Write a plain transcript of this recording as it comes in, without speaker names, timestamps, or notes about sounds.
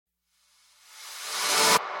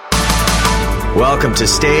Welcome to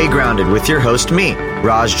Stay Grounded with your host, me,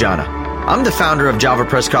 Raj Jana. I'm the founder of Java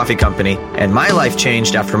Press Coffee Company, and my life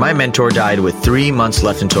changed after my mentor died with 3 months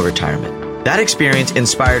left until retirement. That experience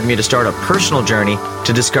inspired me to start a personal journey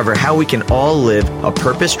to discover how we can all live a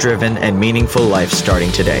purpose-driven and meaningful life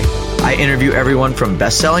starting today. I interview everyone from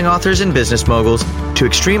best-selling authors and business moguls to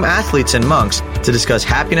extreme athletes and monks to discuss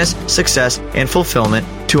happiness, success, and fulfillment,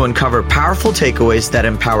 to uncover powerful takeaways that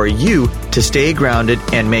empower you to stay grounded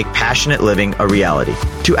and make passionate living a reality.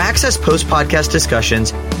 To access post-podcast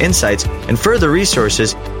discussions, insights, and further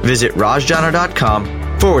resources, visit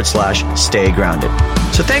rajjana.com/stay grounded.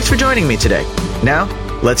 So thanks for joining me today. Now,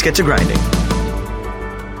 let's get to grinding.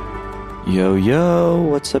 Yo,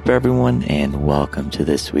 what's up everyone, and welcome to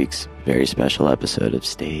this week's very special episode of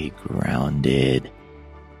Stay Grounded.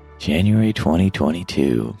 January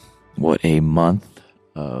 2022. What a month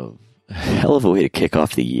of a hell of a way to kick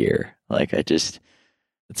off the year. It's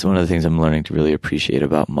one of the things I'm learning to really appreciate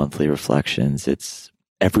about monthly reflections. It's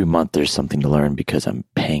every month there's something to learn because I'm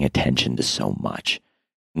paying attention to so much.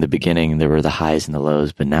 In the beginning, there were the highs and the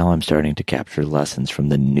lows, but now I'm starting to capture lessons from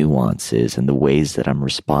the nuances and the ways that I'm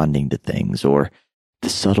responding to things, or the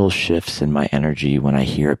subtle shifts in my energy when I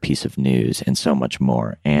hear a piece of news, and so much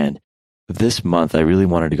more. And this month, I really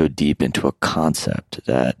wanted to go deep into a concept,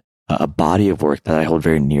 that a body of work that I hold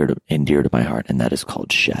very near and dear to my heart, and that is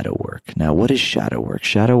called shadow work. Now, what is shadow work?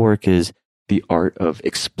 Shadow work is the art of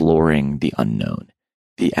exploring the unknown,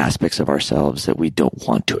 the aspects of ourselves that we don't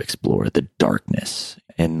want to explore, the darkness.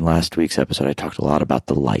 In last week's episode, I talked a lot about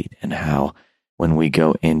the light and how when we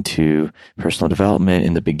go into personal development,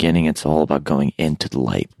 in the beginning, it's all about going into the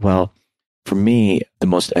light. Well, for me, the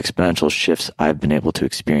most exponential shifts I've been able to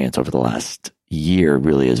experience over the last year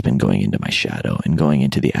really has been going into my shadow and going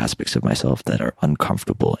into the aspects of myself that are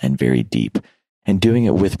uncomfortable and very deep, and doing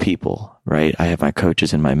it with people, right? I have my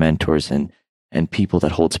coaches and my mentors and people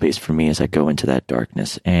that hold space for me as I go into that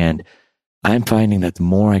darkness. And I'm finding that the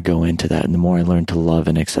more I go into that and the more I learn to love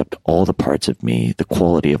and accept all the parts of me, the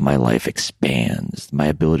quality of my life expands. My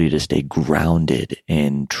ability to stay grounded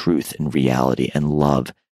in truth and reality and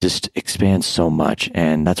love just expands so much.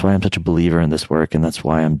 And that's why I'm such a believer in this work. And that's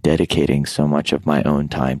why I'm dedicating so much of my own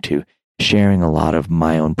time to sharing a lot of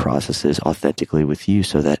my own processes authentically with you,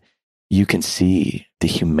 so that you can see the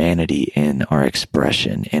humanity in our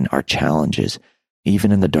expression, in our challenges.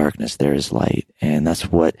 Even in the darkness, there is light. And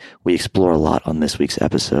that's what we explore a lot on this week's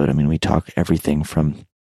episode. I mean, we talk everything from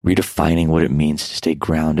redefining what it means to stay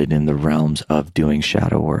grounded in the realms of doing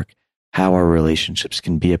shadow work, how our relationships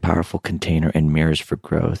can be a powerful container and mirrors for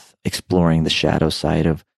growth, exploring the shadow side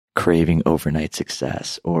of craving overnight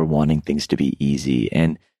success or wanting things to be easy,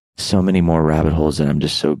 and so many more rabbit holes that I'm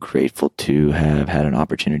just so grateful to have had an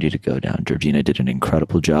opportunity to go down. Georgina did an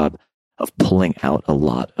incredible job of pulling out a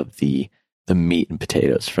lot of the meat and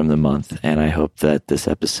potatoes from the month. And I hope that this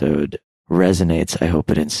episode resonates. I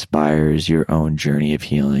hope it inspires your own journey of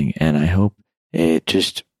healing. And I hope it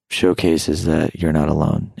just showcases that you're not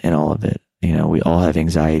alone in all of it. You know, we all have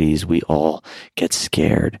anxieties. We all get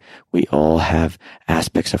scared. We all have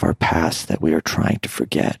aspects of our past that we are trying to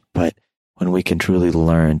forget. But when we can truly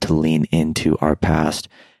learn to lean into our past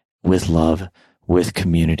with love, with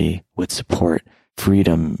community, with support,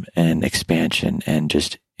 freedom and expansion, and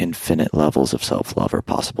just infinite levels of self-love are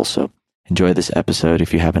possible. So enjoy this episode.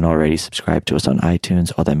 If you haven't already, subscribe to us on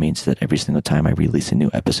iTunes. All that means is that every single time I release a new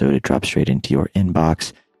episode, it drops straight into your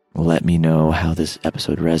inbox. Let me know how this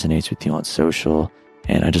episode resonates with you on social.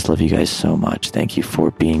 And I just love you guys so much. Thank you for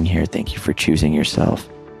being here. Thank you for choosing yourself.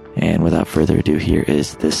 And without further ado, here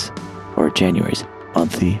is this, or January's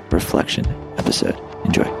monthly reflection episode.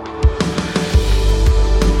 Enjoy.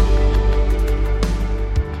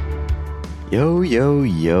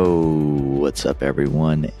 Yo, what's up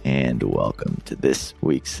everyone, and welcome to this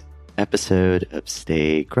week's episode of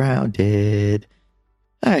Stay Grounded.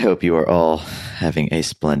 I hope you are all having a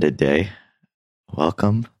splendid day.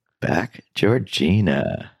 Welcome back,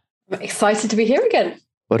 Georgina. I'm excited to be here again.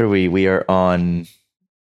 What are we? We are on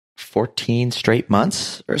 14 straight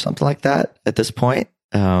months or something like that at this point.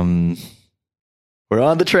 We're on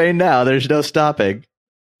the train now. There's no stopping.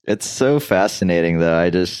 It's so fascinating though. I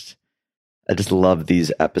just love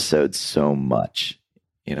these episodes so much.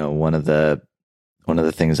 You know, one of the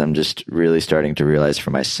things I'm just really starting to realize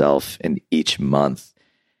for myself in each month,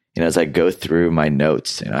 you know, as I go through my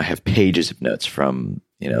notes, and I have pages of notes from,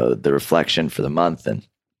 you know, the reflection for the month. And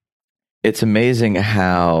it's amazing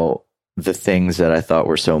how the things that I thought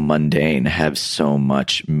were so mundane have so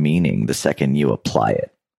much meaning the second you apply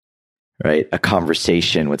it, right? A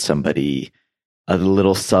conversation with somebody a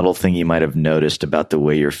little subtle thing you might have noticed about the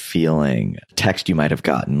way you're feeling, text you might have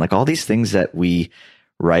gotten, like all these things that we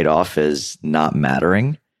write off as not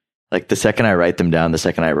mattering. Like the second I write them down, the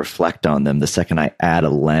second I reflect on them, the second I add a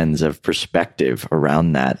lens of perspective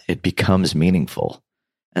around that, it becomes meaningful.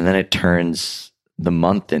 And then it turns the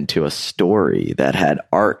month into a story that had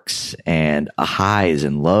arcs and highs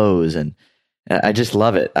and lows. And I just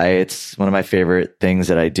love it. It's one of my favorite things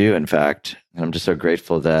that I do, in fact. And I'm just so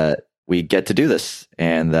grateful that we get to do this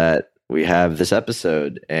and that we have this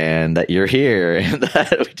episode and that you're here and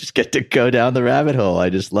that we just get to go down the rabbit hole. I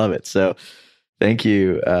just love it. So thank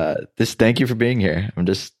you. Thank you for being here. I'm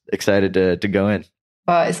just excited to go in.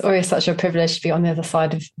 Well, it's always such a privilege to be on the other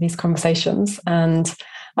side of these conversations. And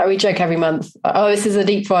we joke every month, oh, this is a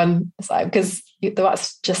deep one. It's like, because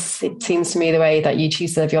that's just, it seems to me, the way that you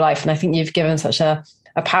choose to live your life. And I think you've given such a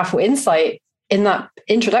powerful insight in that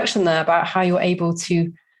introduction there about how you're able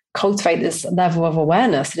to cultivate this level of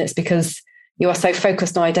awareness. And it's because you are so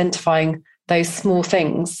focused on identifying those small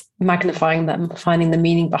things, magnifying them, finding the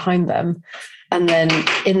meaning behind them. And then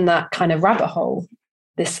in that kind of rabbit hole,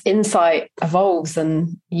 this insight evolves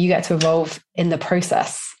and you get to evolve in the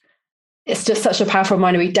process. It's just such a powerful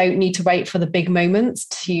reminder. We don't need to wait for the big moments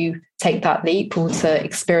to take that leap or to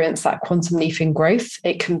experience that quantum leap in growth.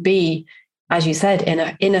 It can be, as you said,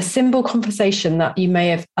 in a simple conversation that you may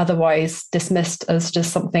have otherwise dismissed as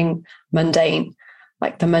just something mundane.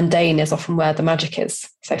 Like the mundane is often where the magic is.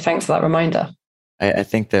 So thanks for that reminder. I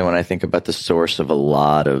think that when I think about the source of a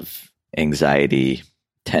lot of anxiety,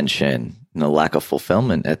 tension, and a lack of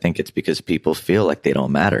fulfillment, I think it's because people feel like they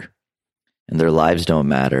don't matter and their lives don't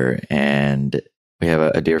matter. And we have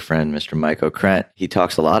a dear friend, Mr. Mike O'Krent. He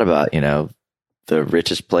talks a lot about, the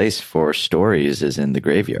richest place for stories is in the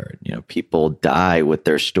graveyard. People die with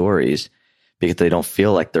their stories because they don't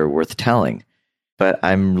feel like they're worth telling. But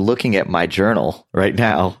I'm looking at my journal right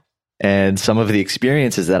now, and some of the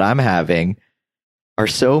experiences that I'm having are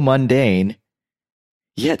so mundane,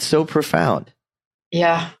 yet so profound.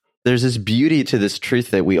 Yeah. There's this beauty to this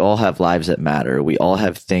truth that we all have lives that matter. We all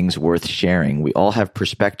have things worth sharing. We all have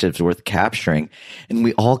perspectives worth capturing, and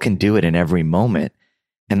we all can do it in every moment.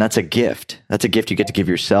 And that's a gift. That's a gift you get to give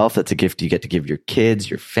yourself. That's a gift you get to give your kids,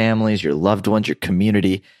 your families, your loved ones, your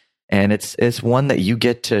community. And it's one that you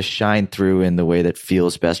get to shine through in the way that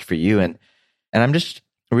feels best for you. And I'm just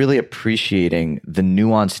really appreciating the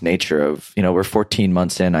nuanced nature of, we're 14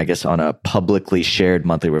 months in, I guess, on a publicly shared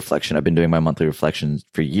monthly reflection. I've been doing my monthly reflections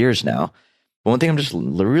for years now. But one thing I'm just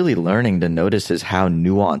really learning to notice is how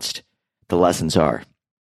nuanced the lessons are,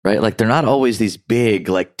 right? Like they're not always these big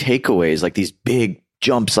like takeaways, like these big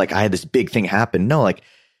jumps, like I had this big thing happen. No, like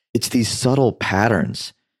it's these subtle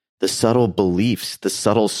patterns, the subtle beliefs, the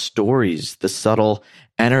subtle stories, the subtle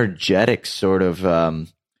energetic sort of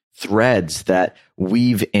threads that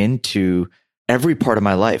weave into every part of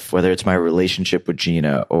my life, whether it's my relationship with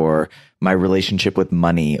Gina or my relationship with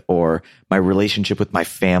money or my relationship with my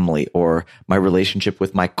family or my relationship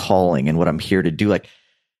with my calling and what I'm here to do. Like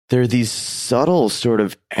there are these subtle sort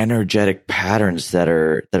of energetic patterns that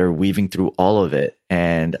are weaving through all of it.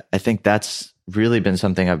 And I think that's really been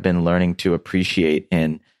something I've been learning to appreciate.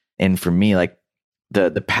 And for me, like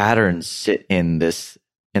the patterns sit in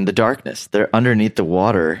the darkness. They're underneath the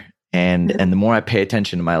water. And the more I pay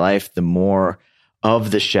attention to my life, the more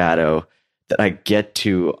of the shadow that I get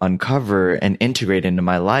to uncover and integrate into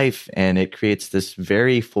my life. And it creates this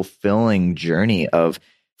very fulfilling journey of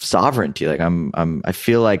sovereignty. Like I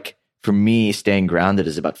feel like for me, staying grounded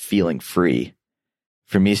is about feeling free.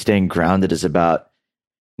 For me, staying grounded is about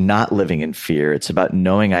not living in fear. It's about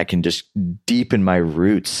knowing I can just deepen my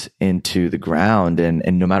roots into the ground. And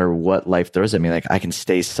no matter what life throws at me, like I can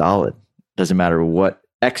stay solid. Doesn't matter what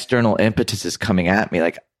external impetus is coming at me.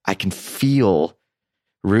 Like I can feel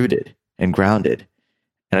rooted and grounded.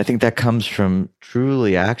 And I think that comes from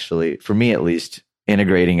truly, actually, for me at least,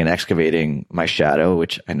 integrating and excavating my shadow,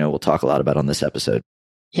 which I know we'll talk a lot about on this episode.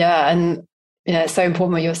 Yeah. And it's so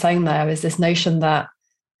important what you're saying there is this notion that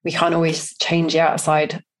we can't always change the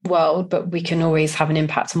outside world, but we can always have an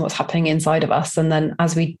impact on what's happening inside of us. And then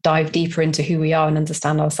as we dive deeper into who we are and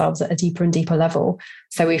understand ourselves at a deeper and deeper level,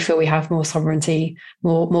 so we feel we have more sovereignty,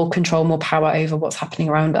 more control, more power over what's happening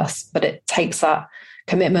around us. But it takes that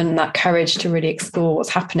commitment and that courage to really explore what's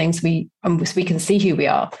happening so we can see who we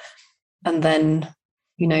are. And then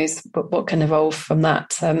who knows what can evolve from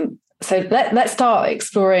that. So let's start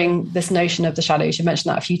exploring this notion of the shadows. You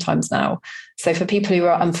mentioned that a few times now. So for people who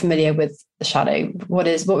are unfamiliar with the shadow, what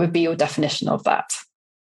would be your definition of that?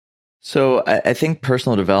 So I think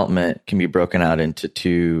personal development can be broken out into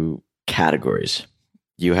two categories.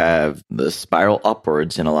 You have the spiral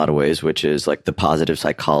upwards in a lot of ways, which is like the positive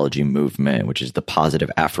psychology movement, which is the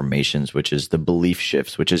positive affirmations, which is the belief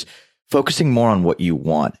shifts, which is focusing more on what you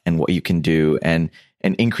want and what you can do and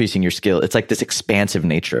increasing your skill. It's like this expansive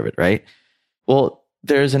nature of it, right? Well,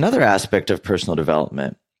 there's another aspect of personal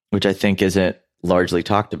development, which I think isn't largely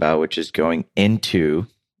talked about, which is going into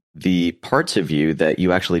the parts of you that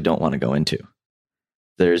you actually don't want to go into.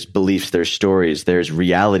 There's beliefs, there's stories, there's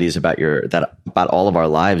realities about all of our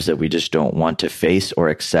lives that we just don't want to face or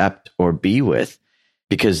accept or be with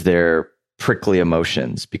because they're prickly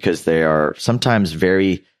emotions, because they are sometimes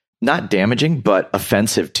very not damaging, but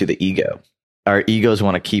offensive to the ego. Our egos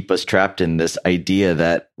want to keep us trapped in this idea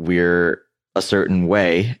that we're a certain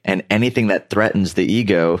way, and anything that threatens the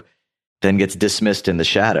ego then gets dismissed in the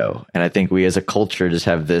shadow. And I think we as a culture just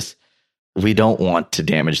have this, we don't want to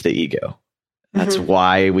damage the ego. That's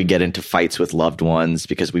why we get into fights with loved ones,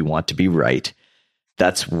 because we want to be right.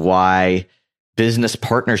 That's why business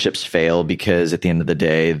partnerships fail, because at the end of the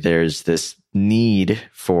day, there's this need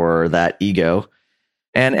for that ego.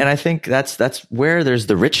 And I think that's where there's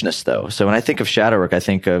the richness, though. So when I think of shadow work, I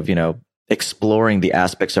think of, exploring the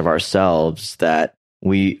aspects of ourselves that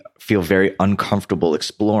we feel very uncomfortable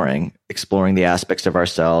exploring the aspects of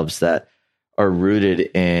ourselves that are rooted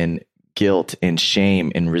in guilt, in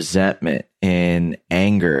shame, in resentment, in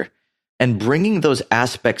anger, and bringing those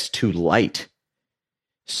aspects to light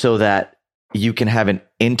so that you can have an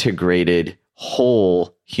integrated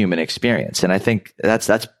whole human experience. And I think that's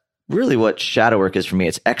really what shadow work is for me.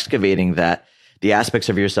 It's excavating the aspects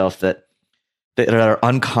of yourself that are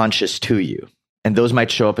unconscious to you. And those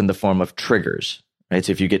might show up in the form of triggers, right?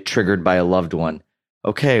 So if you get triggered by a loved one,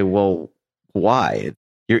 okay, well, why?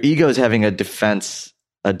 Your ego is having a defensive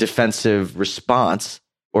response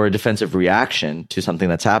or a defensive reaction to something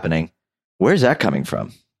that's happening. Where's that coming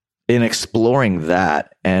from? In exploring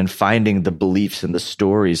that and finding the beliefs and the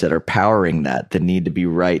stories that are powering that need to be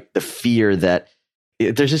right, the fear that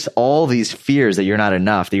there's just all these fears that you're not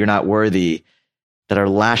enough, that you're not worthy, that are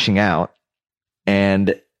lashing out.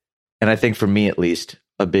 And I think for me, at least,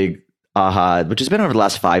 a big aha, which has been over the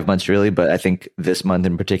last 5 months, really, but I think this month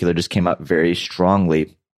in particular just came up very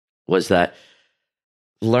strongly, was that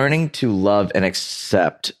learning to love and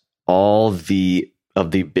accept all of the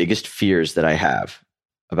biggest fears that I have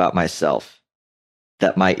about myself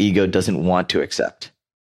that my ego doesn't want to accept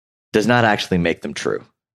does not actually make them true.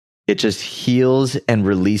 It just heals and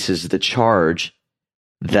releases the charge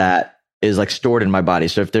that is like stored in my body.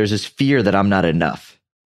 So if there's this fear that I'm not enough,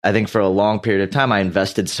 I think for a long period of time, I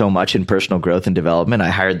invested so much in personal growth and development.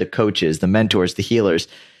 I hired the coaches, the mentors, the healers,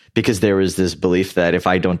 because there was this belief that if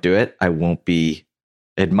I don't do it, I won't be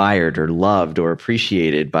admired or loved or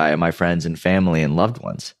appreciated by my friends and family and loved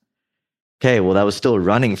ones. Okay, well, that was still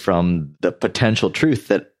running from the potential truth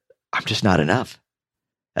that I'm just not enough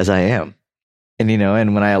as I am. And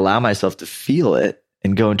when I allow myself to feel it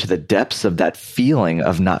and go into the depths of that feeling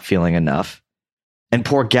of not feeling enough and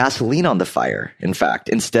pour gasoline on the fire, in fact,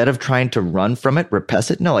 instead of trying to run from it, repress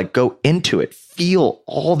it, no, like go into it, feel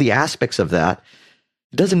all the aspects of that.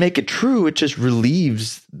 It doesn't make it true. It just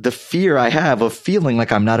relieves the fear I have of feeling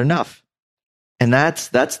like I'm not enough. And that's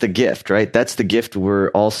the gift, right? That's the gift we're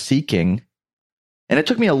all seeking. And it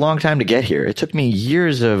took me a long time to get here. It took me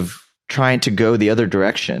years of trying to go the other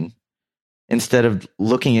direction instead of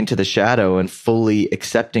looking into the shadow and fully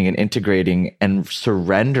accepting and integrating and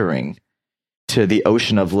surrendering to the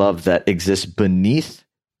ocean of love that exists beneath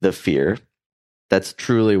the fear. That's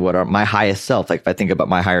truly what my highest self, like if I think about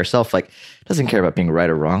my higher self, like it doesn't care about being right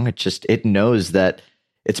or wrong. It knows that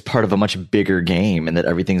it's part of a much bigger game and that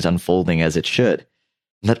everything's unfolding as it should.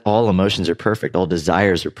 And that all emotions are perfect. All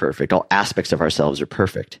desires are perfect. All aspects of ourselves are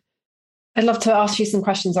perfect. I'd love to ask you some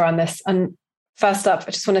questions around this. And first up,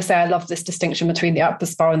 I just want to say I love this distinction between the upward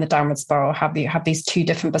spiral and the downward spiral. Have these two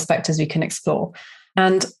different perspectives we can explore.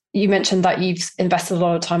 And you mentioned that you've invested a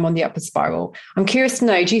lot of time on the upward spiral. I'm curious to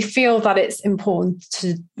know, do you feel that it's important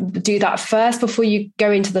to do that first before you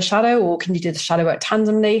go into the shadow, or can you do the shadow work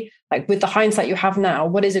tandemly? Like with the hindsight you have now,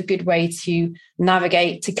 what is a good way to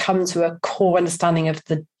navigate to come to a core understanding of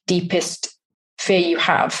the deepest fear you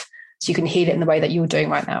have so you can heal it in the way that you're doing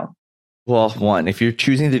right now? Well, one, if you're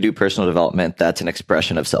choosing to do personal development, that's an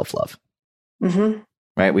expression of self-love. Mm-hmm.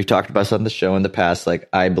 Right? We've talked about this on the show in the past. Like,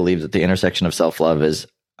 I believe that the intersection of self-love is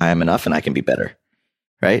I am enough and I can be better.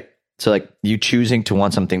 Right? So like you choosing to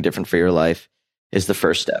want something different for your life is the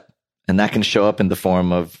first step. And that can show up in the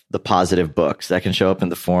form of the positive books. That can show up in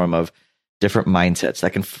the form of different mindsets.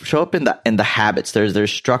 That can show up in the habits.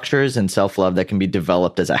 There's structures in self-love that can be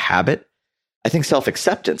developed as a habit. I think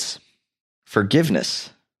self-acceptance, forgiveness,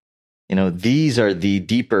 these are the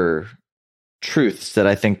deeper truths that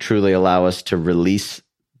I think truly allow us to release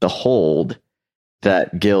the hold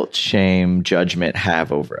that guilt, shame, judgment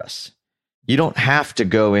have over us. You don't have to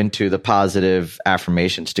go into the positive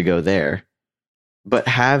affirmations to go there, but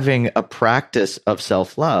having a practice of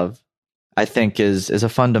self-love, I think is a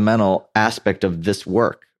fundamental aspect of this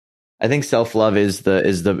work. I think self-love is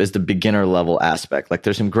the beginner level aspect. Like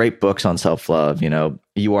there's some great books on self-love.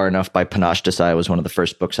 You Are Enough by Panache Desai was one of the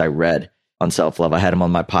first books I read on self-love. I had him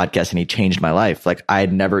on my podcast and he changed my life. Like I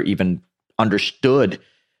had never even understood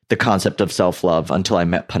the concept of self-love until I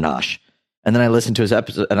met Panache. And then I listened to his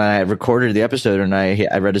episode and I recorded the episode and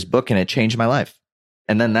I read his book and it changed my life.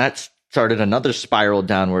 And then that started another spiral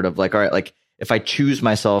downward of like, all right, like if I choose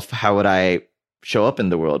myself, how would I show up in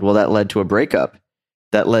the world? Well, that led to a breakup.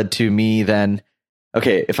 That led to me then,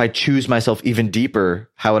 okay, if I choose myself even deeper,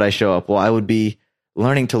 how would I show up? Well, I would be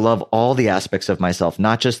learning to love all the aspects of myself,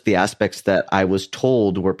 not just the aspects that I was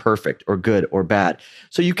told were perfect or good or bad.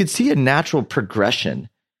 So you could see a natural progression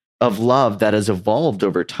of love that has evolved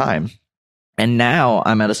over time. And now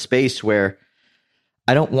I'm at a space where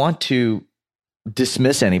I don't want to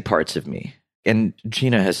dismiss any parts of me. And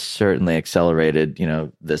Gina has certainly accelerated,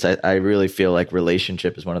 this. I really feel like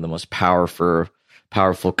relationship is one of the most powerful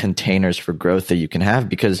containers for growth that you can have,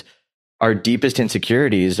 because our deepest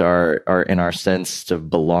insecurities are in our sense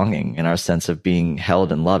of belonging, in our sense of being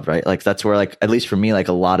held and loved, right? Like that's where, like, at least for me, like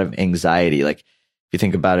a lot of anxiety, like if you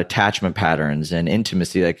think about attachment patterns and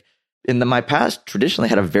intimacy, like my past traditionally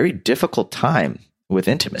had a very difficult time with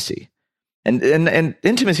intimacy. And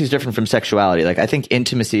intimacy is different from sexuality. Like I think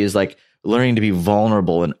intimacy is like learning to be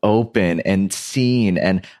vulnerable and open and seen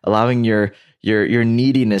and allowing your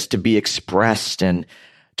neediness to be expressed and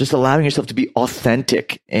just allowing yourself to be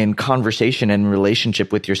authentic in conversation and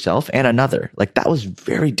relationship with yourself and another. Like that was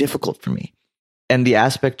very difficult for me. And the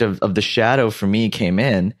aspect of the shadow for me came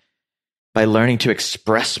in by learning to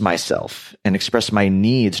express myself and express my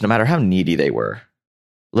needs, no matter how needy they were.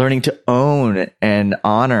 Learning to own and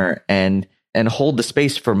honor and hold the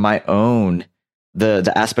space for my own,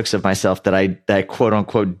 the aspects of myself that I quote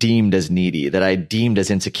unquote deemed as needy, that I deemed as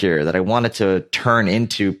insecure, that I wanted to turn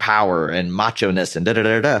into power and macho-ness and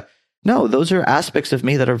da-da-da-da. No, those are aspects of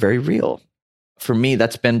me that are very real. For me,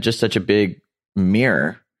 that's been just such a big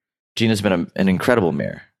mirror. Gina's been an incredible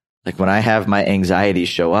mirror. Like when I have my anxiety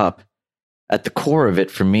show up, at the core of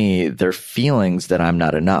it for me, they're feelings that I'm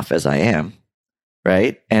not enough as I am,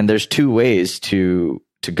 right? And there's two ways to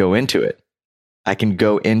go into it. I can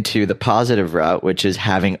go into the positive route, which is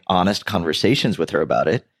having honest conversations with her about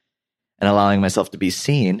it and allowing myself to be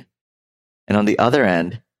seen. And on the other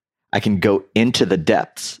end, I can go into the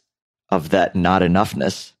depths of that not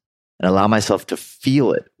enoughness and allow myself to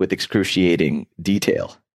feel it with excruciating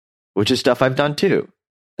detail, which is stuff I've done too.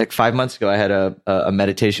 Like 5 months ago, I had a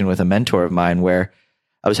meditation with a mentor of mine where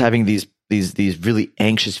I was having these really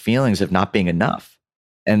anxious feelings of not being enough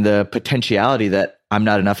and the potentiality that I'm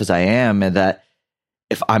not enough as I am, and that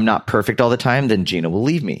if I'm not perfect all the time, then Gina will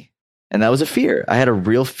leave me. And that was a fear. I had a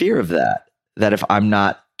real fear of that if I'm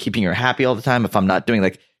not keeping her happy all the time, if I'm not doing,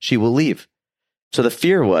 like, she will leave. So the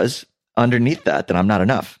fear was underneath that I'm not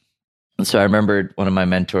enough. And so I remembered one of my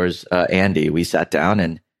mentors, Andy, we sat down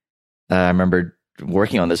and I remember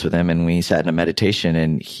working on this with him, and we sat in a meditation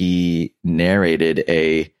and he narrated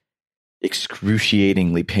a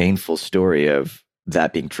excruciatingly painful story of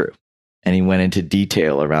that being true. And he went into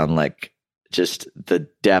detail around like just the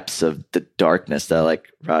depths of the darkness that,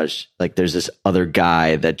 like, Raj, like there's this other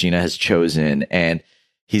guy that Gina has chosen and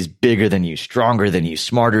he's bigger than you, stronger than you,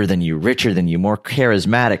 smarter than you, richer than you, more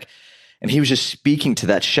charismatic. And he was just speaking to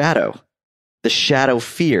that shadow, the shadow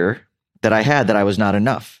fear that I had, that I was not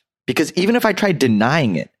enough. Because even if I tried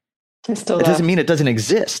denying it, it doesn't mean it doesn't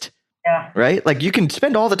exist. Yeah. Right? Like you can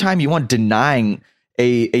spend all the time you want denying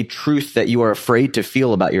a truth that you are afraid to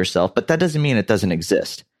feel about yourself, but that doesn't mean it doesn't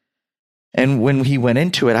exist. And when he went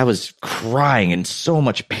into it, I was crying in so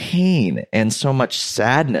much pain and so much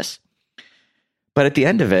sadness. But at the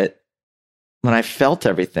end of it, when I felt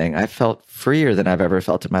everything, I felt freer than I've ever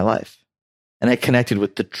felt in my life. And I connected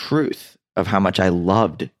with the truth of how much I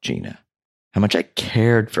loved Gina, how much I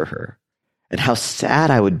cared for her, and how sad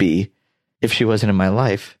I would be if she wasn't in my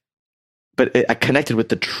life. But I connected with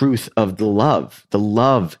the truth of the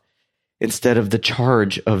love instead of the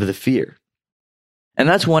charge of the fear. And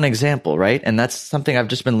that's one example, right? And that's something I've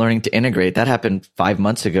just been learning to integrate. That happened 5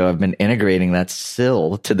 months ago. I've been integrating that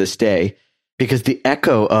still to this day because the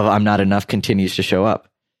echo of I'm not enough continues to show up.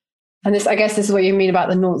 And this, I guess this is what you mean about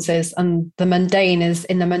the nuances, and the mundane is,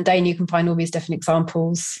 in the mundane, you can find all these different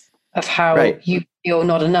examples of how you feel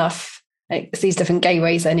not enough. it's these different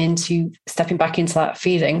gateways and into stepping back into that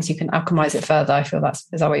feeling so you can alchemize it further. I feel is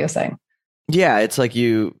that what you're saying? Yeah, it's like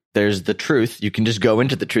there's the truth. You can just go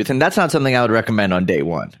into the truth. And that's not something I would recommend on day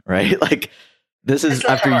one, right? Like this is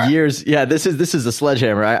after years. Yeah, this is a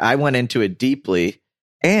sledgehammer. I went into it deeply,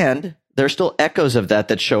 and there are still echoes of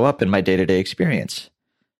that show up in my day-to-day experience.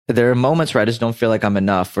 There are moments where I just don't feel like I'm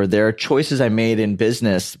enough, or there are choices I made in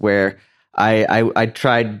business where I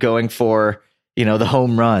tried going for, the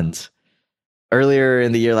home runs. Earlier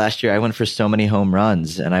in the year last year, I went for so many home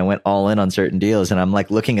runs and I went all in on certain deals. And I'm like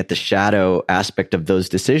looking at the shadow aspect of those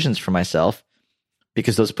decisions for myself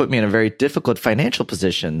because those put me in a very difficult financial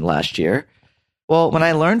position last year. Well, when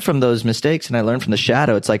I learned from those mistakes and I learned from the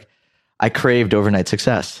shadow, it's like I craved overnight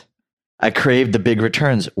success. I craved the big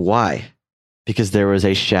returns. Why? Because there was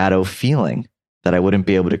a shadow feeling that I wouldn't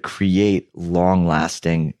be able to create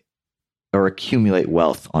long-lasting or accumulate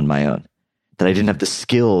wealth on my own. That I didn't have the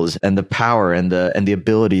skills and the power and the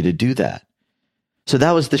ability to do that. So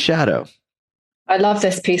that was the shadow. I love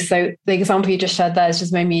this piece. So the example you just shared there has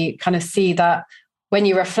just made me kind of see that when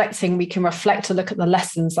you're reflecting, we can reflect to look at the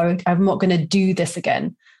lessons. So I'm not going to do this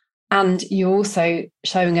again. And you're also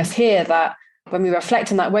showing us here that when we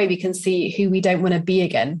reflect in that way, we can see who we don't want to be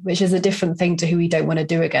again, which is a different thing to who we don't want to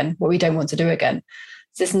do again, what we don't want to do again.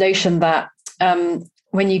 It's this notion that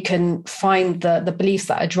when you can find the beliefs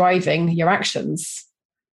that are driving your actions,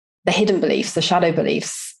 the hidden beliefs, the shadow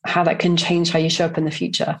beliefs, how that can change how you show up in the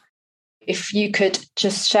future. If you could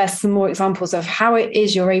just share some more examples of how it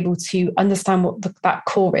is you're able to understand what that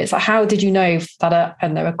core is. Like how did you know that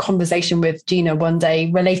a conversation with Gina one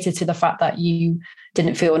day related to the fact that you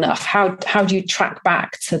didn't feel enough? How do you track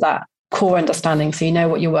back to that core understanding so you know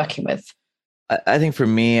what you're working with? I think for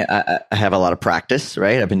me, I have a lot of practice,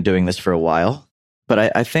 right? I've been doing this for a while.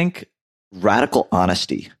 But I think radical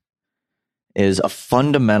honesty is a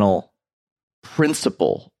fundamental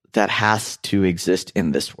principle that has to exist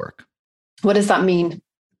in this work. What does that mean?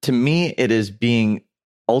 To me, it is being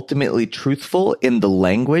ultimately truthful in the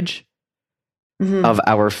language of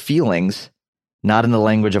our feelings, not in the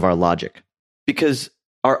language of our logic. Because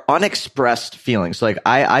our unexpressed feelings, like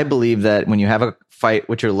I believe that when you have a fight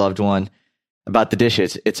with your loved one about the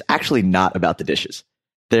dishes, it's actually not about the dishes.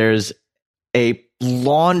 There's a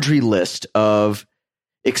laundry list of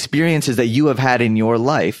experiences that you have had in your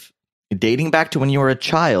life dating back to when you were a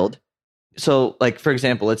child. So like, for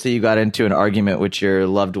example, let's say you got into an argument with your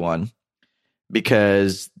loved one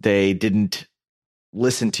because they didn't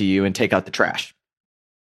listen to you and take out the trash.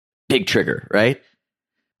 Big trigger, right?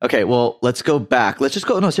 Okay, well, let's go back. Let's just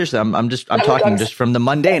go. No, seriously, I'm talking just from the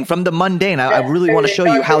mundane. From the mundane, I really want to show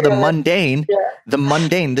you how the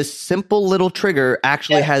mundane, this simple little trigger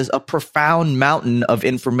actually has a profound mountain of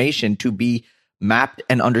information to be mapped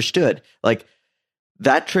and understood. Like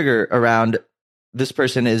that trigger around this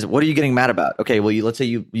person is, what are you getting mad about? Okay, well, let's say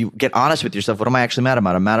you get honest with yourself. What am I actually mad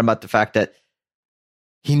about? I'm mad about the fact that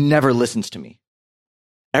he never listens to me.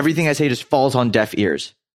 Everything I say just falls on deaf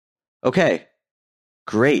ears. Okay.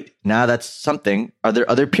 Great. Now that's something. Are there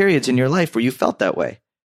other periods in your life where you felt that way?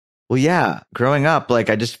 Well, yeah. Growing up, like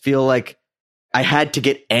I just feel like I had to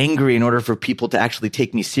get angry in order for people to actually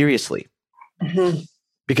take me seriously. Mm-hmm.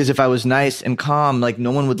 Because if I was nice and calm, like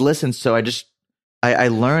no one would listen. So I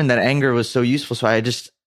learned that anger was so useful. So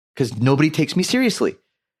because nobody takes me seriously.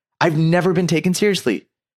 I've never been taken seriously.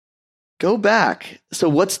 Go back. So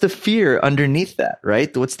what's the fear underneath that,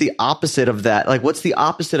 right? What's the opposite of that? Like, what's the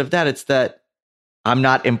opposite of that? It's that I'm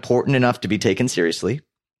not important enough to be taken seriously.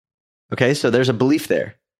 Okay, so there's a belief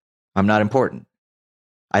there. I'm not important.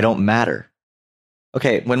 I don't matter.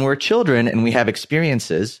 Okay, when we're children and we have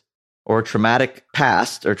experiences or traumatic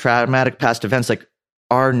past events, like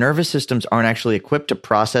our nervous systems aren't actually equipped to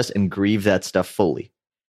process and grieve that stuff fully.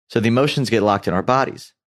 So the emotions get locked in our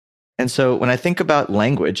bodies. And so when I think about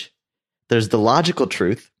language, there's the logical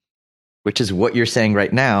truth, which is what you're saying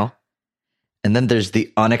right now. And then there's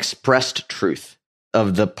the unexpressed truth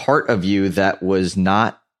of the part of you that was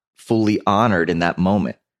not fully honored in that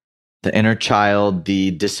moment. The inner child,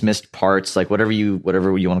 the dismissed parts, like whatever you want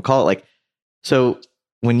to call it. Like, so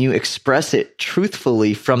when you express it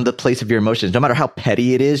truthfully from the place of your emotions, no matter how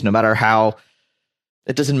petty it is,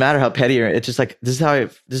 it doesn't matter how petty it's just like, this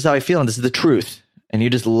is how I feel. And this is the truth. And you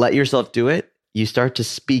just let yourself do it. You start to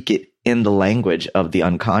speak it in the language of the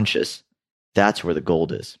unconscious. That's where the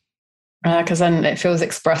gold is. Because then it feels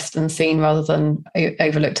expressed and seen rather than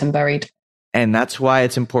overlooked and buried. And that's why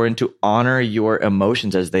it's important to honor your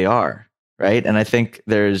emotions as they are, right? And I think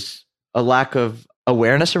there's a lack of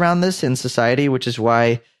awareness around this in society, which is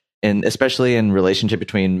why and especially in relationship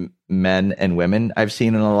between men and women, I've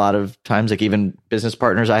seen in a lot of times, like even business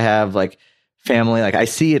partners I have, like family, like I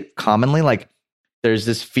see it commonly, like there's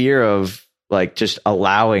this fear of like just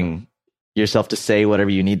allowing yourself to say whatever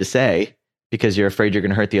you need to say because you're afraid you're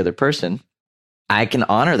going to hurt the other person. I can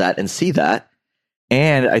honor that and see that.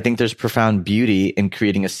 And I think there's profound beauty in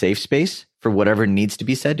creating a safe space for whatever needs to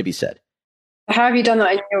be said to be said. How have you done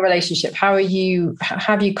that in your relationship? How have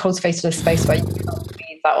you cultivated a space where you can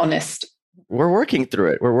be that honest? We're working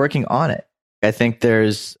through it. We're working on it. I think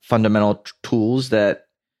there's fundamental tools that,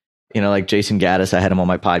 like Jason Gaddis, I had him on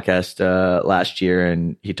my podcast last year,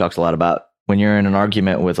 and he talks a lot about when you're in an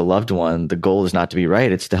argument with a loved one, the goal is not to be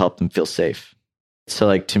right. It's to help them feel safe. So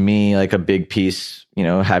like to me, like a big piece,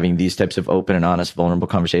 having these types of open and honest, vulnerable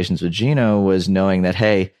conversations with Gino was knowing that,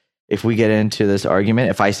 hey, if we get into this argument,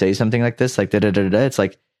 if I say something like this, like it's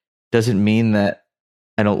like, doesn't mean that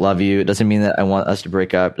I don't love you. It doesn't mean that I want us to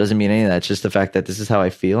break up. It doesn't mean any of that. It's just the fact that this is how I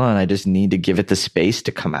feel. And I just need to give it the space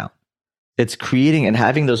to come out. It's creating and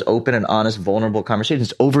having those open and honest, vulnerable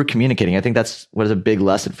conversations, over communicating. I think that's what is a big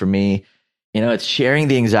lesson for me. It's sharing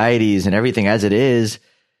the anxieties and everything as it is.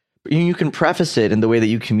 You can preface it in the way that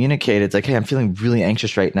you communicate. It's like, hey, I'm feeling really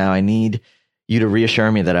anxious right now. I need you to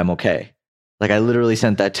reassure me that I'm okay. Like I literally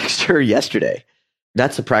sent that text to her yesterday.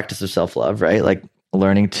 That's a practice of self-love, right? Like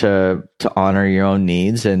learning to honor your own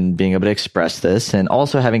needs and being able to express this, and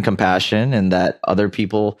also having compassion and that other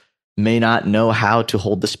people may not know how to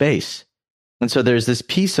hold the space. And so there's this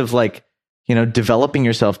piece of like, developing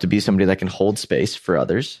yourself to be somebody that can hold space for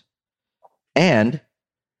others and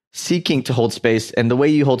seeking to hold space. And the way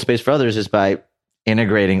you hold space for others is by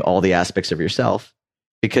integrating all the aspects of yourself.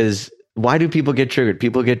 Because why do people get triggered?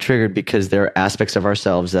 People get triggered because there are aspects of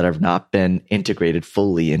ourselves that have not been integrated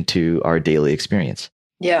fully into our daily experience.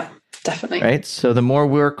 Yeah, definitely. Right. So the more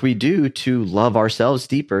work we do to love ourselves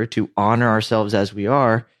deeper, to honor ourselves as we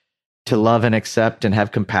are, to love and accept and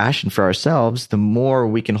have compassion for ourselves, the more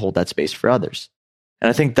we can hold that space for others. And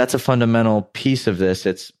I think that's a fundamental piece of this.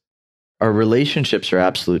 It's our relationships are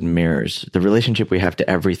absolute mirrors, the relationship we have to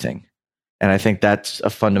everything. And I think that's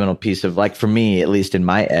a fundamental piece of, like, for me, at least in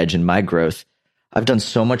my edge and my growth, I've done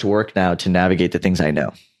so much work now to navigate the things I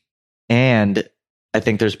know. And I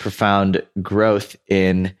think there's profound growth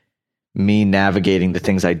in me navigating the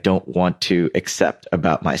things I don't want to accept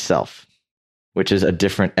about myself, which is a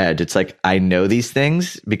different edge. It's like, I know these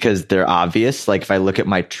things because they're obvious. Like if I look at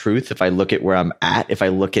my truth, if I look at where I'm at, if I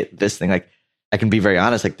look at this thing, like I can be very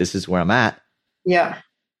honest, like this is where I'm at. Yeah.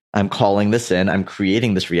 I'm calling this in. I'm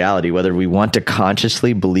creating this reality. Whether we want to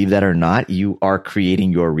consciously believe that or not, you are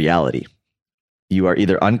creating your reality. You are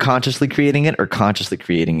either unconsciously creating it or consciously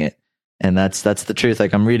creating it. And that's the truth.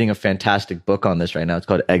 Like I'm reading a fantastic book on this right now. It's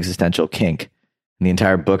called Existential Kink. And the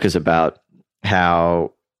entire book is about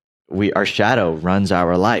how our shadow runs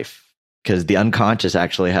our life, because the unconscious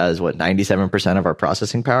actually has 97% of our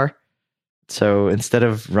processing power. So instead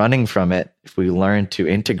of running from it, if we learn to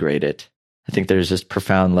integrate it, I think there's just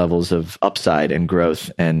profound levels of upside and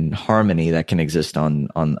growth and harmony that can exist on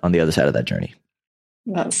the other side of that journey.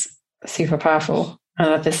 That's super powerful.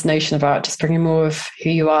 And this notion about just bringing more of who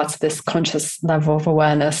you are to this conscious level of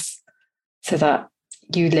awareness so that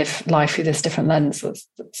you live life through this different lens.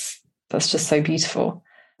 That's just so beautiful.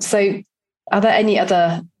 So are there any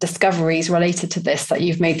other discoveries related to this that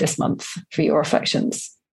you've made this month for your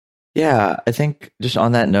reflections? Yeah, I think just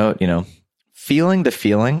on that note, feeling the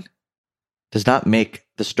feeling does not make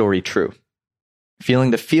the story true.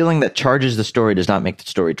 Feeling the feeling that charges the story does not make the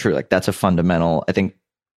story true. Like that's a fundamental, I think,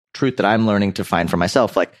 truth that I'm learning to find for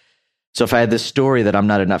myself. Like, so if I had this story that I'm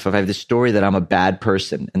not enough, if I have this story that I'm a bad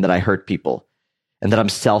person and that I hurt people and that I'm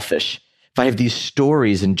selfish, if I have these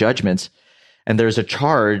stories and judgments and there's a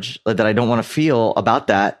charge that I don't want to feel about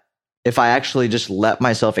that, if I actually just let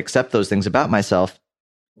myself accept those things about myself,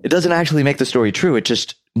 it doesn't actually make the story true. It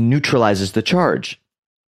just neutralizes the charge.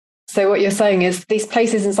 So what you're saying is these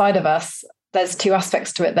places inside of us, there's two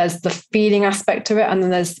aspects to it. There's the feeling aspect to it, and then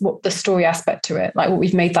there's what the story aspect to it, like what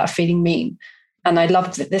we've made that feeling mean. And I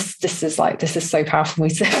love that this is so powerful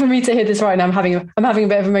for me to hear this right now. I'm having a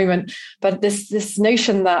bit of a moment. But this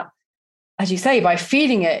notion that, as you say, by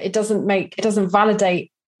feeling it, it doesn't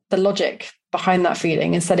validate the logic behind that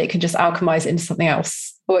feeling. Instead, it can just alchemize it into something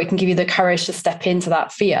else. Or it can give you the courage to step into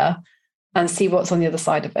that fear and see what's on the other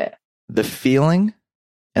side of it. The feeling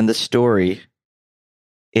and the story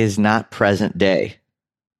is not present day.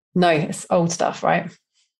 No, it's old stuff, right?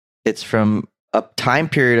 It's from a time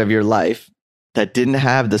period of your life that didn't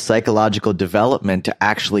have the psychological development to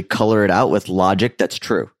actually color it out with logic that's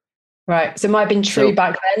true. Right. So it might have been true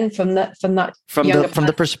back then from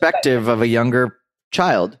the perspective of a younger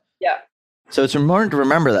child. Yeah. So it's important to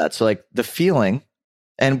remember that. So like the feeling,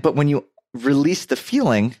 but when you release the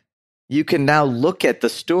feeling, you can now look at the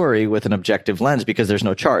story with an objective lens because there's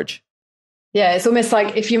no charge. Yeah, it's almost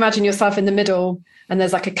like if you imagine yourself in the middle and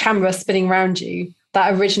there's like a camera spinning around you,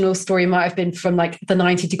 that original story might have been from like the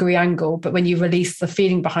 90-degree angle, but when you release the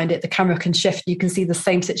feeling behind it, the camera can shift. You can see the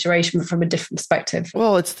same situation from a different perspective.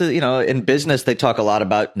 Well, it's in business, they talk a lot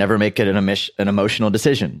about never make it an emotional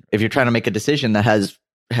decision. If you're trying to make a decision that has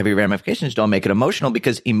heavy ramifications, don't make it emotional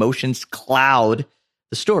because emotions cloud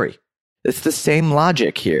the story. It's the same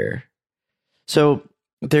logic here. So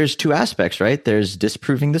there's two aspects, right? There's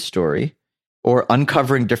disproving the story or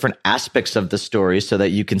uncovering different aspects of the story so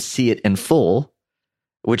that you can see it in full,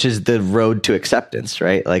 which is the road to acceptance,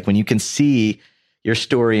 right? Like when you can see your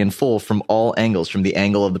story in full from all angles, from the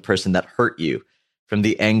angle of the person that hurt you, from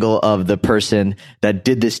the angle of the person that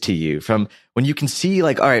did this to you, from when you can see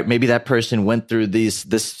like, all right, maybe that person went through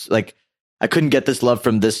this, like, I couldn't get this love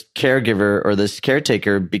from this caregiver or this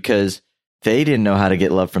caretaker because they didn't know how to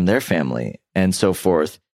get love from their family and so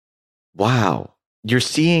forth. Wow. You're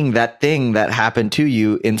seeing that thing that happened to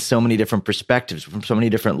you in so many different perspectives, from so many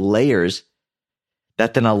different layers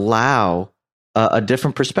that then allow a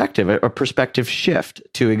different perspective, a perspective shift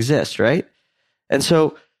to exist, right? And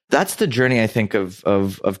so that's the journey, I think,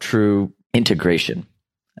 of true integration.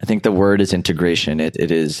 I think the word is integration. It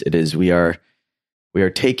is we are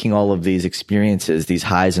taking all of these experiences, these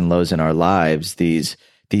highs and lows in our lives, these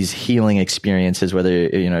healing experiences, whether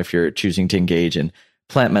if you're choosing to engage in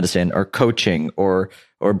plant medicine or coaching or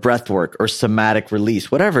breath work or somatic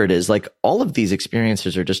release, whatever it is, like all of these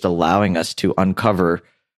experiences are just allowing us to uncover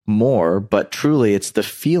more, but truly it's the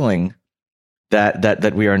feeling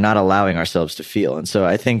that we are not allowing ourselves to feel. And so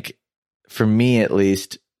I think for me, at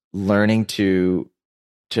least, learning to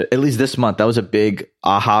at least this month, that was a big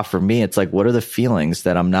aha for me. It's like, what are the feelings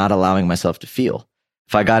that I'm not allowing myself to feel?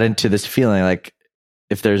 If I got into this feeling, like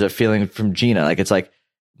if there's a feeling from Gina, like it's like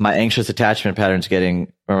my anxious attachment patterns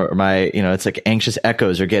getting, or my, it's like anxious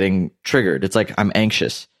echoes are getting triggered. It's like, I'm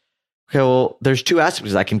anxious. Okay, well, there's two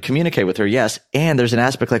aspects. I can communicate with her, yes. And there's an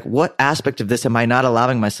aspect like, what aspect of this am I not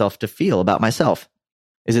allowing myself to feel about myself?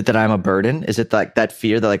 Is it that I'm a burden? Is it like that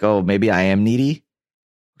fear that like, oh, maybe I am needy?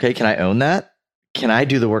 Okay, can I own that? Can I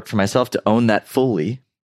do the work for myself to own that fully?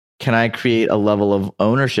 Can I create a level of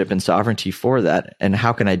ownership and sovereignty for that? And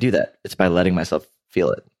how can I do that? It's by letting myself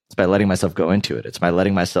feel it. It's by letting myself go into it. It's by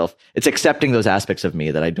it's accepting those aspects of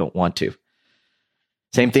me that I don't want to.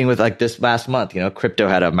 Same thing with like this last month, crypto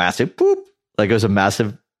had a massive boop, like it was a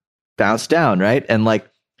massive bounce down, right? And like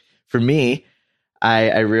for me,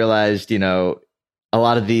 I realized, a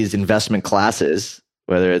lot of these investment classes,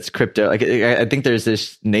 whether it's crypto, like I think there's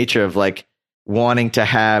this nature of like wanting to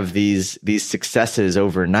have these successes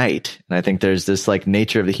overnight. And I think there's this like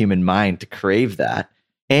nature of the human mind to crave that.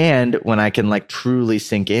 And when I can like truly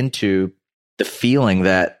sink into the feeling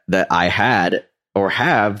that I had or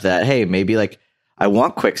have that, hey, maybe like I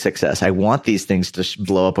want quick success. I want these things to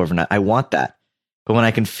blow up overnight. I want that. But when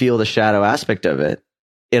I can feel the shadow aspect of it,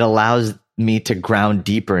 it allows me to ground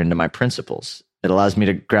deeper into my principles. It allows me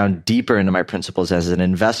to ground deeper into my principles as an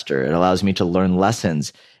investor. It allows me to learn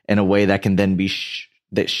lessons in a way that can then be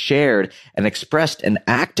shared and expressed and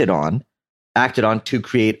acted on to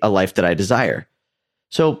create a life that I desire.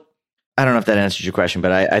 So I don't know if that answers your question,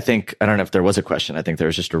 but I think, I don't know if there was a question. I think there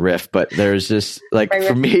was just a riff, but there's just like,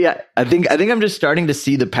 for me, I think I'm just starting to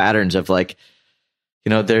see the patterns of like,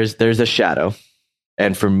 there's a shadow.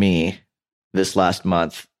 And for me, this last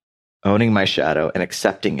month, owning my shadow and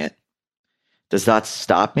accepting it does not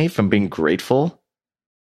stop me from being grateful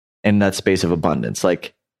in that space of abundance.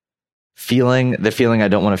 Like the feeling I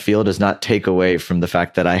don't want to feel does not take away from the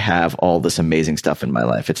fact that I have all this amazing stuff in my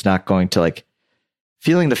life. It's not going to like,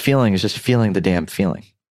 feeling the feeling is just feeling the damn feeling.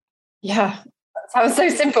 Yeah. That was so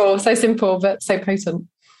simple, but so potent.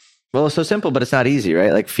 Well, it's so simple, but it's not easy,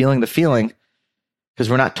 right? Like feeling the feeling, because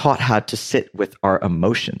we're not taught how to sit with our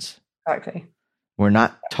emotions. Exactly. We're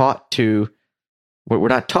not taught.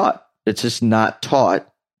 It's just not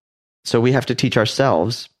taught. So we have to teach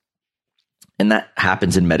ourselves. And that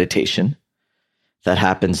happens in meditation. That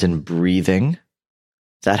happens in breathing.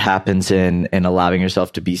 That happens in allowing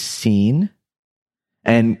yourself to be seen.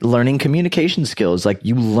 And learning communication skills, like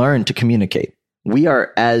you learn to communicate. We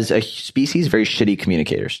are, as a species, very shitty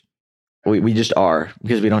communicators. We just are,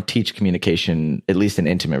 because we don't teach communication, at least in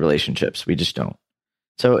intimate relationships. We just don't.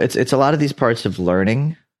 So it's a lot of these parts of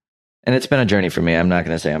learning, and it's been a journey for me. I'm not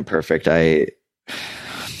going to say I'm perfect. I'm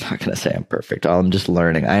not going to say I'm perfect. I'm just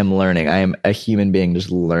learning. I am learning. I am a human being just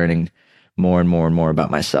learning more and more and more about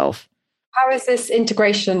myself. How is this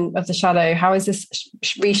integration of the shadow? How is this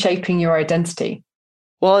reshaping your identity?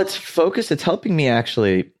 Well, it's helping me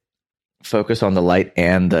actually focus on the light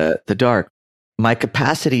and the dark. My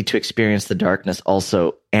capacity to experience the darkness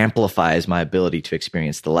also amplifies my ability to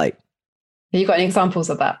experience the light. Have you got any examples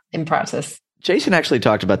of that in practice? Jason actually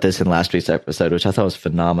talked about this in last week's episode, which I thought was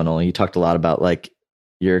phenomenal. He talked a lot about like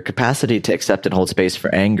your capacity to accept and hold space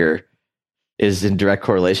for anger is in direct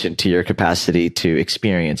correlation to your capacity to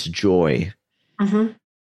experience joy. Mm-hmm.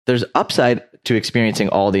 There's upside to experiencing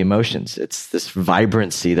all the emotions. It's this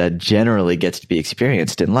vibrancy that generally gets to be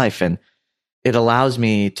experienced in life. And it allows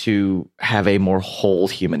me to have a more whole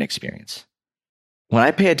human experience. When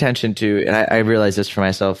I pay attention to, and I realize this for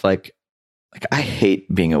myself, like I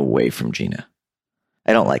hate being away from Gina.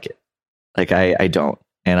 I don't like it. Like I don't.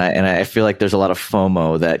 And I feel like there's a lot of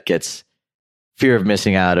FOMO that gets fear of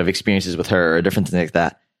missing out of experiences with her or different things like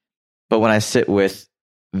that. But when I sit with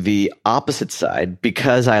the opposite side,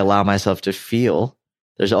 because I allow myself to feel,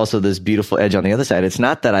 there's also this beautiful edge on the other side. It's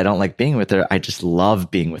not that I don't like being with her. I just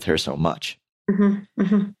love being with her so much. Mm-hmm,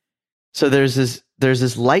 mm-hmm. So there's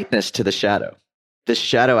this lightness to the shadow, this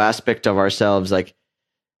shadow aspect of ourselves. Like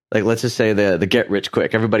let's just say the get rich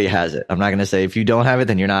quick. Everybody has it. I'm not going to say if you don't have it,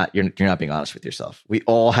 then you're not being honest with yourself. We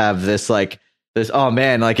all have this oh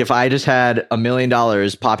man, like if I just had $1 million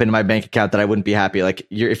pop into my bank account, that I wouldn't be happy. Like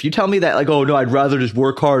if you tell me that, like, oh no, I'd rather just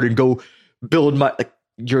work hard and go build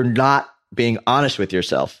you're not being honest with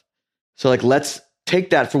yourself. So like, let's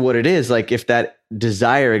take that for what it is. Like if that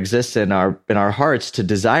desire exists in our hearts to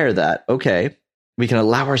desire that, okay, we can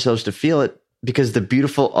allow ourselves to feel it, because the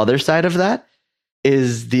beautiful other side of that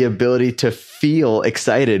is the ability to feel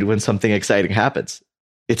excited when something exciting happens.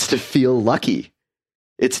 It's to feel lucky.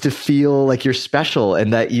 It's to feel like you're special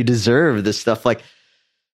and that you deserve this stuff. Like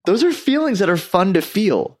those are feelings that are fun to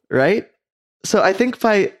feel, right? So I think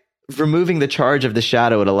by removing the charge of the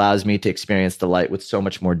shadow, it allows me to experience the light with so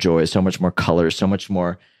much more joy, so much more color, so much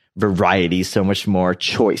more variety, so much more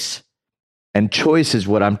choice. And choice is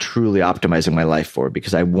what I'm truly optimizing my life for,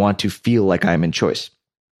 because I want to feel like I'm in choice.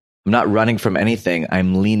 I'm not running from anything.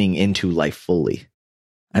 I'm leaning into life fully.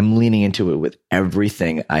 I'm leaning into it with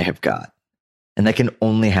everything I have got. And that can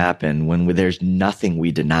only happen when there's nothing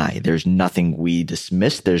we deny. There's nothing we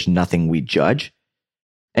dismiss. There's nothing we judge.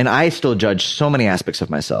 And I still judge so many aspects of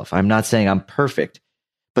myself. I'm not saying I'm perfect,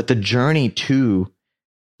 but the journey to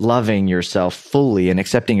loving yourself fully and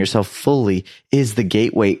accepting yourself fully is the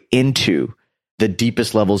gateway into the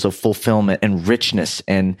deepest levels of fulfillment and richness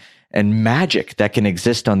and magic that can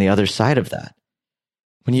exist on the other side of that.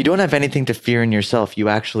 When you don't have anything to fear in yourself, you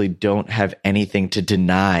actually don't have anything to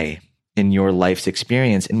deny in your life's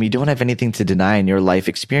experience. And we don't have anything to deny in your life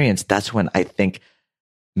experience. That's when I think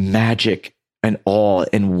magic and awe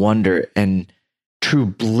and wonder and true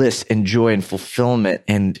bliss and joy and fulfillment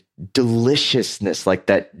and deliciousness, like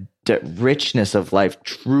that richness of life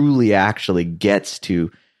truly actually gets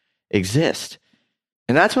to exist.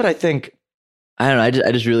 And that's what I think. I don't know.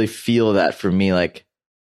 I just really feel that for me. Like,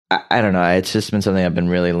 I don't know. It's just been something I've been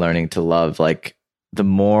really learning to love. Like, the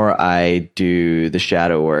more I do the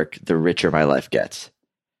shadow work, the richer my life gets.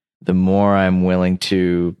 The more I'm willing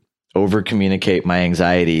to over communicate my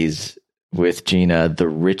anxieties with Gina, the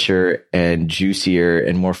richer and juicier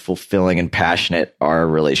and more fulfilling and passionate our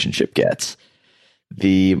relationship gets.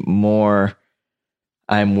 The more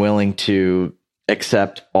I'm willing to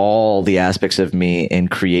accept all the aspects of me in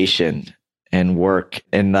creation and work,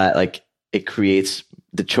 and that like it creates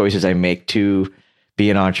the choices I make to be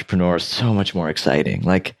an entrepreneur so much more exciting.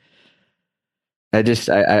 Like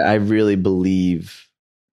I really believe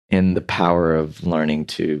in the power of learning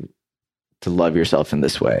to love yourself in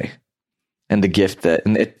this way, and the gift that,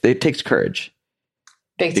 and it takes courage.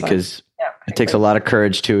 Because it takes a lot of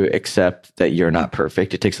courage to accept that you're not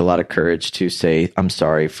perfect. It takes a lot of courage to say, I'm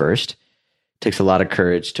sorry first. It takes a lot of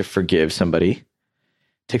courage to forgive somebody.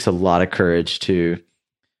 It takes a lot of courage to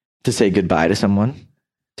say goodbye to someone.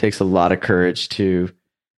 It takes a lot of courage to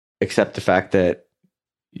accept the fact that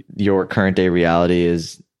your current day reality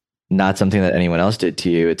is not something that anyone else did to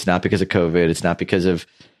you. It's not because of COVID. It's not because of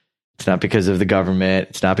the government.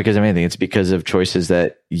 It's not because of anything. It's because of choices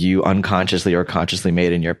that you unconsciously or consciously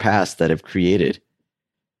made in your past that have created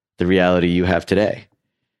the reality you have today.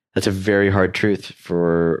 That's a very hard truth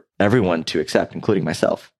for everyone to accept, including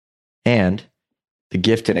myself. And the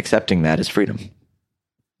gift in accepting that is freedom.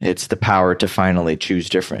 It's the power to finally choose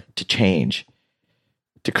different, to change,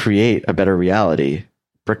 to create a better reality,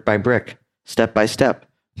 brick by brick, step by step,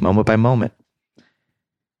 moment by moment.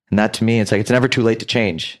 And that to me, it's like, it's never too late to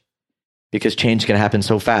change, because change can happen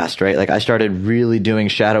so fast, right? Like I started really doing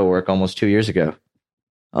shadow work almost 2 years ago.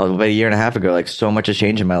 about a year and a half ago, like so much has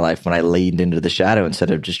changed in my life when I leaned into the shadow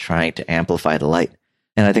instead of just trying to amplify the light.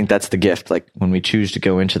 And I think that's the gift. Like when we choose to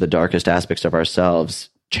go into the darkest aspects of ourselves,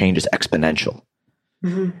 change is exponential.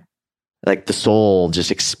 Mm-hmm. Like the soul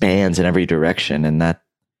just expands in every direction. And that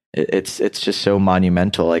it's just so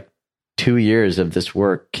monumental. Like 2 years of this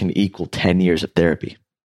work can equal 10 years of therapy.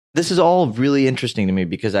 This is all really interesting to me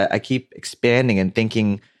because I keep expanding and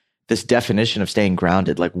thinking this definition of staying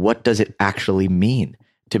grounded. Like, what does it actually mean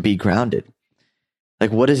to be grounded?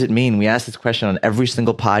 Like, what does it mean? We ask this question on every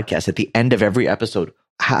single podcast at the end of every episode.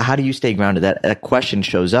 How do you stay grounded? That question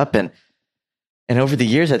shows up. And over the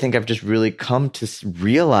years, I think I've just really come to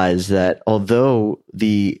realize that although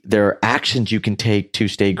there are actions you can take to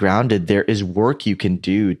stay grounded, there is work you can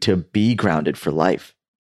do to be grounded for life.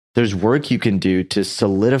 There's work you can do to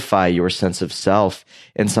solidify your sense of self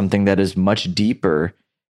in something that is much deeper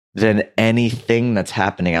than anything that's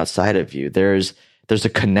happening outside of you. There's a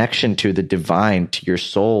connection to the divine, to your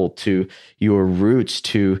soul, to your roots,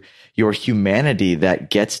 to your humanity that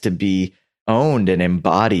gets to be owned and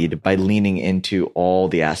embodied by leaning into all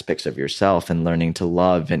the aspects of yourself and learning to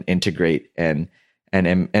love and integrate and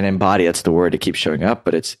embody. That's the word that keeps showing up,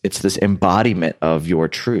 but it's this embodiment of your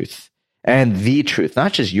truth and the truth,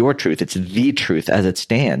 not just your truth. It's the truth as it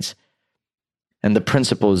stands and the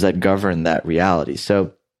principles that govern that reality.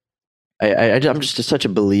 So I'm just such a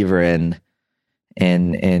believer in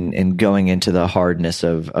going into the hardness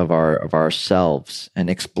of ourselves and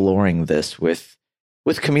exploring this with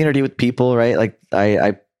community, with people, right? Like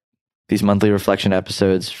I these monthly reflection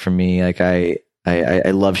episodes for me, like I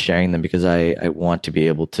love sharing them because I want to be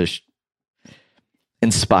able to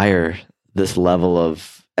inspire this level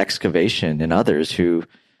of excavation in others who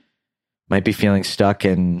might be feeling stuck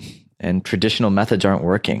and traditional methods aren't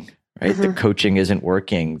working, right? Mm-hmm. The coaching isn't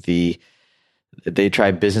working. They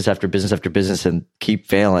try business after business after business and keep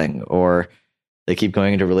failing, or they keep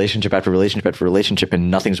going into relationship after relationship after relationship and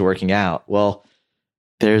nothing's working out. Well,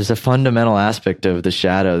 there's a fundamental aspect of the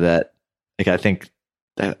shadow that, like, I think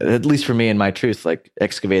that, at least for me and my truth, like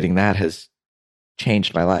excavating that has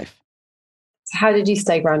changed my life. So how did you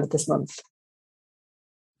stay grounded this month?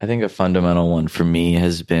 I think a fundamental one for me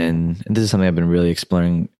has been, and this is something I've been really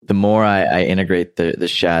exploring, the more I integrate the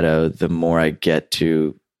shadow, the more I get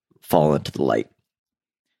to fall into the light.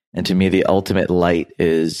 And to me, the ultimate light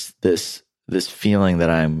is this feeling that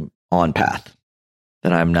I'm on path,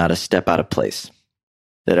 that I'm not a step out of place,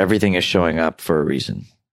 that everything is showing up for a reason,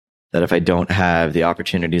 that if I don't have the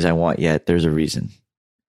opportunities I want yet, there's a reason.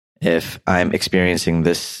 If I'm experiencing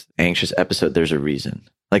this anxious episode, there's a reason.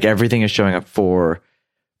 Like everything is showing up for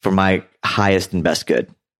my highest and best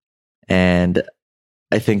good. And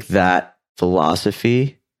I think that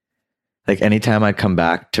philosophy, like anytime I come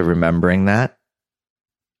back to remembering that,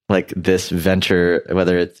 like this venture,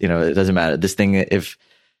 whether it's, it doesn't matter. If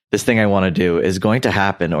this thing I want to do is going to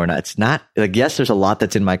happen or not, it's not like, yes, there's a lot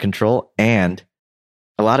that's in my control and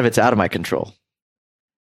a lot of it's out of my control.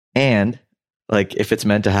 And like, if it's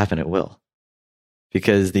meant to happen, it will,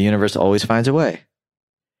 because the universe always finds a way,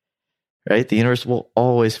 right? The universe will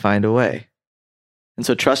always find a way. And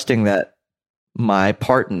so trusting that my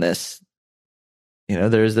part in this,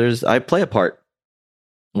 I play a part.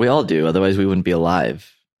 We all do. Otherwise we wouldn't be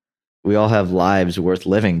alive. We all have lives worth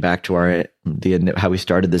living, back to how we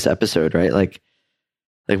started this episode, right? Like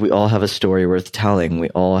we all have a story worth telling. We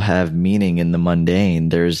all have meaning in the mundane.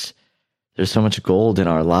 There's so much gold in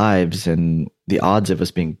our lives, and the odds of us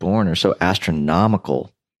being born are so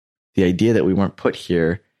astronomical. The idea that we weren't put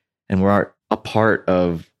here and we're a part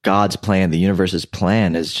of God's plan, the universe's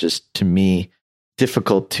plan, is just, to me,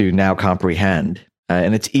 difficult to now comprehend.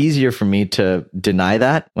 And it's easier for me to deny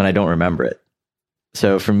that when I don't remember it.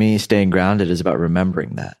 So for me, staying grounded is about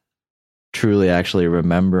remembering that, truly actually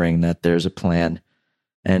remembering that there's a plan.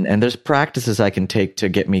 And there's practices I can take to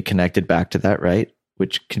get me connected back to that, right?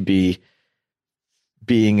 Which could be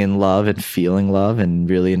being in love and feeling love and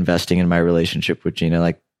really investing in my relationship with Gina.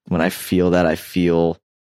 Like when I feel that,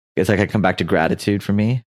 it's like I come back to gratitude for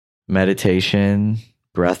me. Meditation,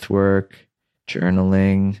 breath work,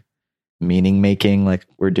 journaling, meaning making like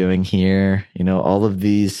we're doing here. All of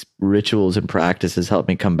these rituals and practices help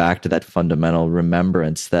me come back to that fundamental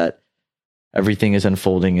remembrance that everything is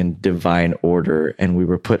unfolding in divine order, and we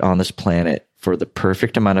were put on this planet for the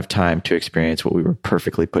perfect amount of time to experience what we were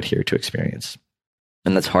perfectly put here to experience.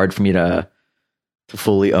 And that's hard for me to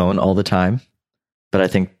fully own all the time. But I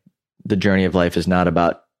think the journey of life is not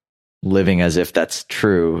about living as if that's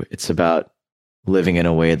true. It's about living in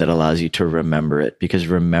a way that allows you to remember it, because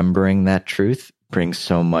remembering that truth brings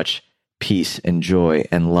so much peace and joy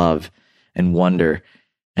and love and wonder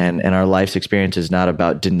And our life's experience is not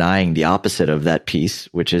about denying the opposite of that peace,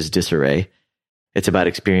 which is disarray. It's about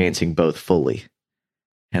experiencing both fully.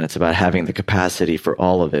 And it's about having the capacity for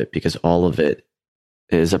all of it, because all of it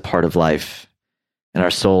is a part of life. And our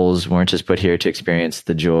souls weren't just put here to experience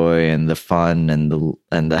the joy and the fun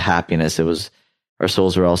and the happiness. Our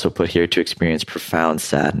souls were also put here to experience profound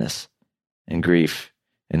sadness and grief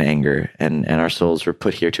and anger. And our souls were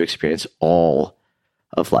put here to experience all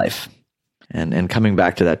of life. And coming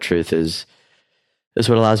back to that truth is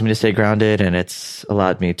what allows me to stay grounded, and it's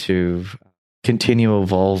allowed me to continue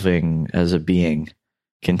evolving as a being,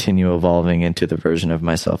 continue evolving into the version of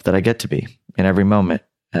myself that I get to be in every moment,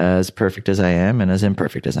 as perfect as I am and as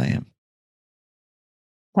imperfect as I am.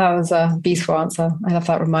 That was a beautiful answer. I love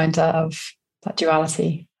that reminder of that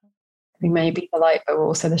duality. We may be the light, but we're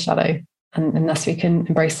also the shadow. And unless we can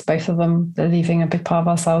embrace both of them, they're leaving a big part of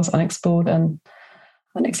ourselves unexplored and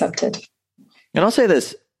unaccepted. And I'll say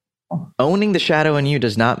this, owning the shadow in you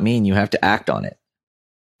does not mean you have to act on it.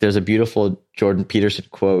 There's a beautiful Jordan Peterson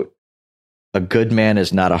quote, "A good man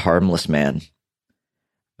is not a harmless man.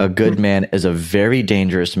 A good man is a very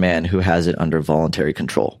dangerous man who has it under voluntary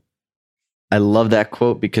control." I love that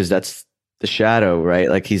quote because that's the shadow, right?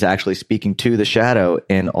 Like he's actually speaking to the shadow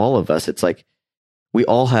in all of us. It's like we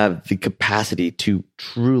all have the capacity to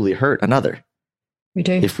truly hurt another. We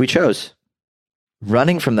do. If we chose.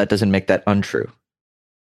 Running from that doesn't make that untrue.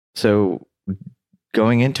 So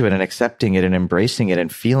going into it and accepting it and embracing it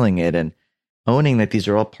and feeling it and owning that these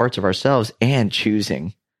are all parts of ourselves and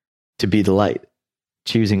choosing to be the light,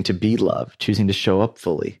 choosing to be love, choosing to show up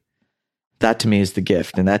fully. That to me is the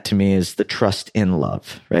gift. And that to me is the trust in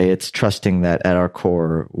love, right? It's trusting that at our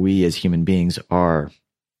core, we as human beings are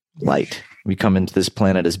light. We come into this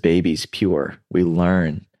planet as babies, pure. We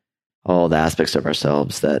learn all the aspects of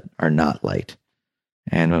ourselves that are not light.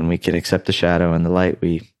 And when we can accept the shadow and the light,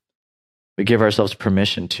 we give ourselves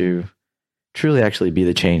permission to truly actually be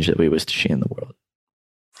the change that we wish to see in the world.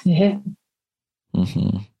 Yeah.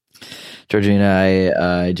 Mm-hmm. Georgina,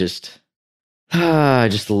 I just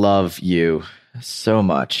love you so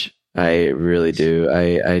much. I really do.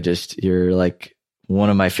 You're like one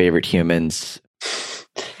of my favorite humans.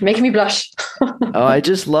 You're making me blush. Oh, I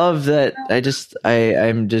just love that.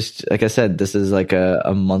 I'm just, like I said, this is like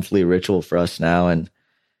a monthly ritual for us now. And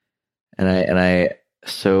I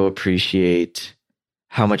so appreciate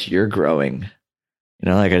how much you're growing. You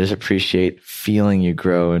know, like I just appreciate feeling you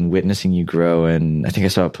grow and witnessing you grow. And I think I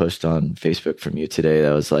saw a post on Facebook from you today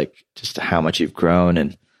that was like just how much you've grown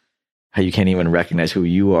and how you can't even recognize who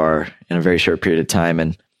you are in a very short period of time.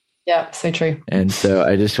 And yeah, so true. And so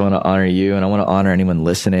I just want to honor you, and I want to honor anyone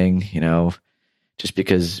listening. You know, just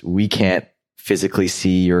because we can't physically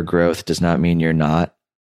see your growth does not mean you're not.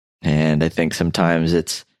 And I think sometimes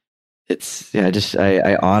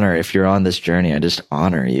I honor, if you're on this journey, I just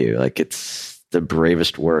honor you. Like it's the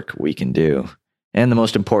bravest work we can do. And the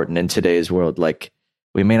most important in today's world. Like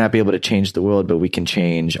we may not be able to change the world, but we can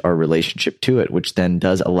change our relationship to it, which then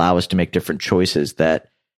does allow us to make different choices that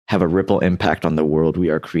have a ripple impact on the world we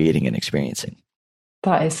are creating and experiencing.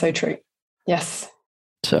 That is so true. Yes.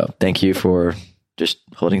 So thank you for just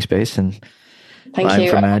holding space and thank you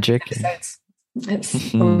for magic. It's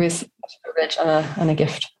always a privilege and a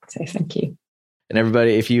gift. So thank you. And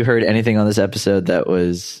everybody, if you heard anything on this episode that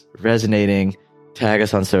was resonating, tag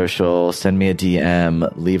us on social, send me a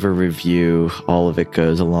DM, leave a review. All of it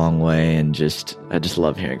goes a long way. And I just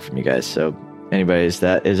love hearing from you guys. So anyways,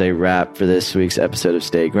 that is a wrap for this week's episode of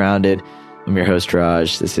Stay Grounded. I'm your host,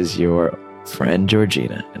 Raj. This is your friend,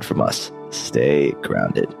 Georgina. And from us, stay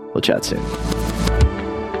grounded. We'll chat soon.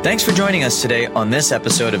 Thanks for joining us today on this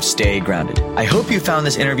episode of Stay Grounded. I hope you found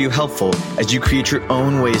this interview helpful as you create your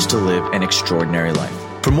own ways to live an extraordinary life.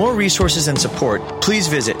 For more resources and support, please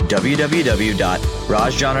visit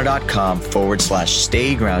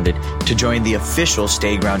www.rajjana.com/Stay Grounded to join the official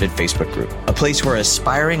Stay Grounded Facebook group, a place where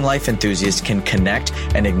aspiring life enthusiasts can connect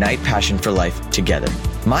and ignite passion for life together.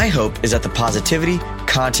 My hope is that the positivity,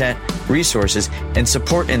 content, resources, and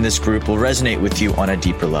support in this group will resonate with you on a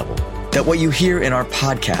deeper level. That what you hear in our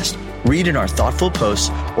podcast, read in our thoughtful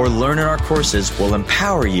posts, or learn in our courses will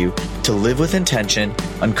empower you to live with intention,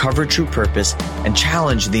 uncover true purpose, and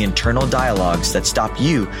challenge the internal dialogues that stop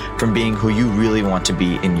you from being who you really want to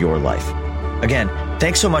be in your life. Again,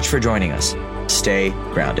 thanks so much for joining us. Stay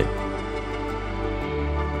grounded.